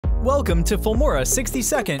Welcome to Filmora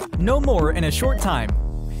 60-second, no more in a short time.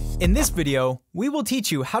 In this video, we will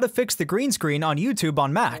teach you how to fix the green screen on YouTube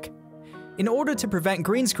on Mac. In order to prevent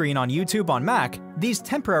green screen on YouTube on Mac, these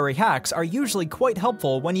temporary hacks are usually quite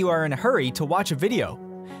helpful when you are in a hurry to watch a video.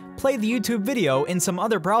 Play the YouTube video in some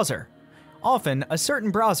other browser. Often, a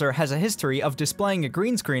certain browser has a history of displaying a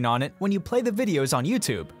green screen on it when you play the videos on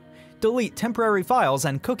YouTube. Delete temporary files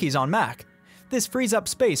and cookies on Mac. This frees up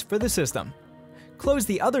space for the system. Close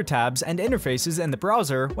the other tabs and interfaces in the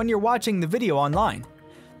browser when you're watching the video online.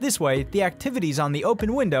 This way, the activities on the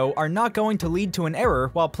open window are not going to lead to an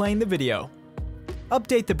error while playing the video.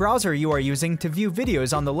 Update the browser you are using to view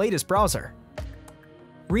videos on the latest browser.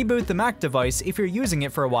 Reboot the Mac device if you're using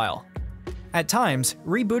it for a while. At times,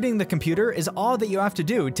 rebooting the computer is all that you have to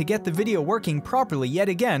do to get the video working properly yet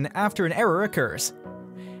again after an error occurs.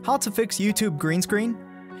 How to fix YouTube green screen?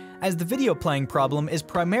 As the video playing problem is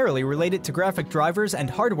primarily related to graphic drivers and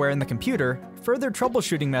hardware in the computer, further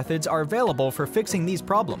troubleshooting methods are available for fixing these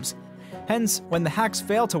problems. Hence, when the hacks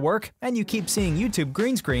fail to work and you keep seeing YouTube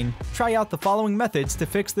green screen, try out the following methods to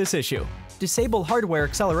fix this issue. Disable hardware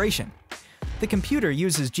acceleration. The computer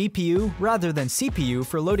uses GPU rather than CPU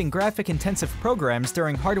for loading graphic-intensive programs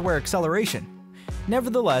during hardware acceleration.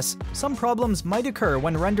 Nevertheless, some problems might occur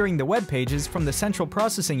when rendering the web pages from the central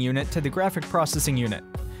processing unit to the graphic processing unit.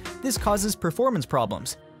 This causes performance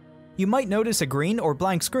problems. You might notice a green or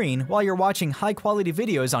blank screen while you're watching high-quality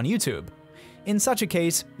videos on YouTube. In such a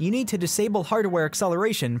case, you need to disable hardware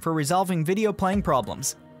acceleration for resolving video playing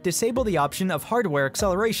problems. Disable the option of hardware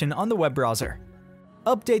acceleration on the web browser.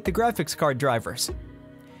 Update the graphics card drivers.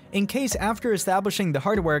 In case after establishing the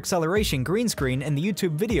hardware acceleration green screen in the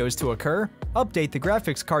YouTube videos to occur, update the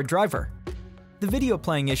graphics card driver. The video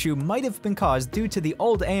playing issue might have been caused due to the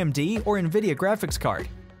old AMD or NVIDIA graphics card.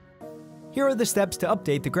 Here are the steps to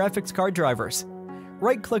update the graphics card drivers.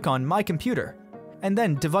 Right-click on My Computer, and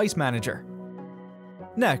then Device Manager.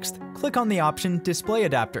 Next, click on the option Display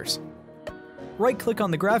Adapters. Right-click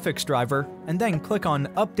on the graphics driver, and then click on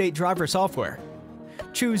Update Driver Software.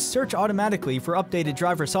 Choose Search Automatically for updated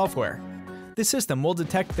driver software. The system will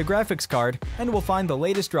detect the graphics card and will find the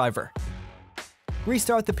latest driver.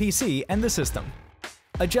 Restart the PC and the system.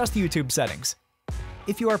 Adjust YouTube settings.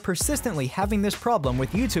 If you are persistently having this problem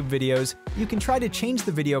with YouTube videos, you can try to change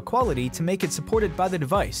the video quality to make it supported by the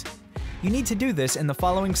device. You need to do this in the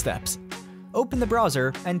following steps. Open the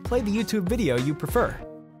browser and play the YouTube video you prefer.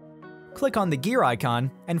 Click on the gear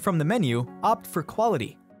icon, and from the menu, opt for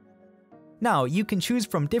Quality. Now you can choose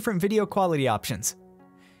from different video quality options.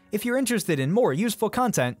 If you're interested in more useful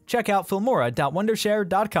content, check out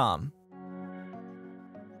filmora.wondershare.com.